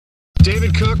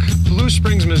David Cook, Blue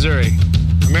Springs, Missouri.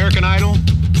 American Idol,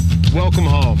 welcome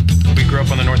home. We grew up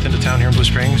on the north end of town here in Blue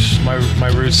Springs. My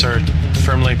roots are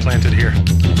firmly planted here.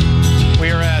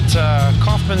 We are at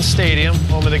Kauffman Stadium,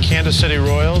 home of the Kansas City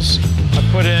Royals. I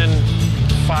put in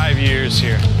 5 years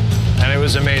here, and it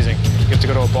was amazing. You get to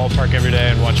go to a ballpark every day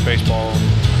and watch baseball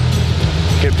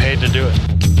and get paid to do it.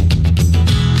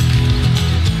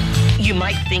 You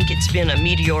might think it's been a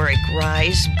meteoric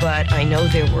rise, but I know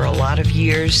there were a lot of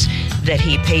years that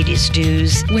he paid his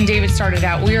dues. When David started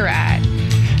out, we were at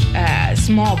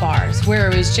small bars where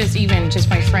it was just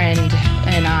my friend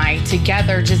and I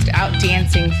together, just out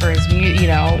dancing for his music,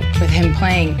 with him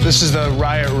playing. This is the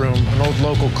Riot Room, an old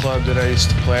local club that I used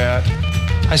to play at.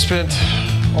 I spent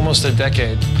almost a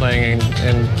decade playing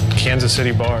in Kansas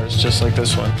City bars, just like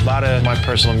this one. A lot of my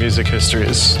personal music history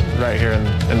is right here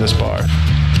in this bar.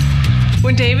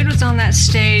 When David was on that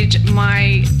stage,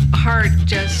 my heart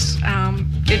just,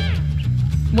 it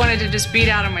wanted to just beat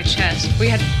out of my chest. We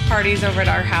had parties over at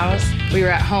our house. We were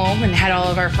at home and had all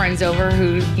of our friends over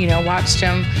who, watched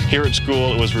him. Here at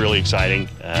school, it was really exciting.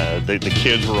 The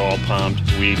kids were all pumped.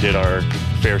 We did our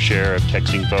fair share of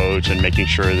texting votes and making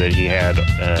sure that he had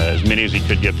as many as he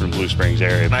could get from Blue Springs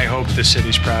area. I hope the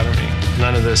city's proud of me.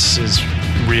 None of this is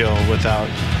real without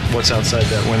what's outside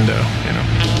that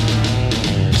window,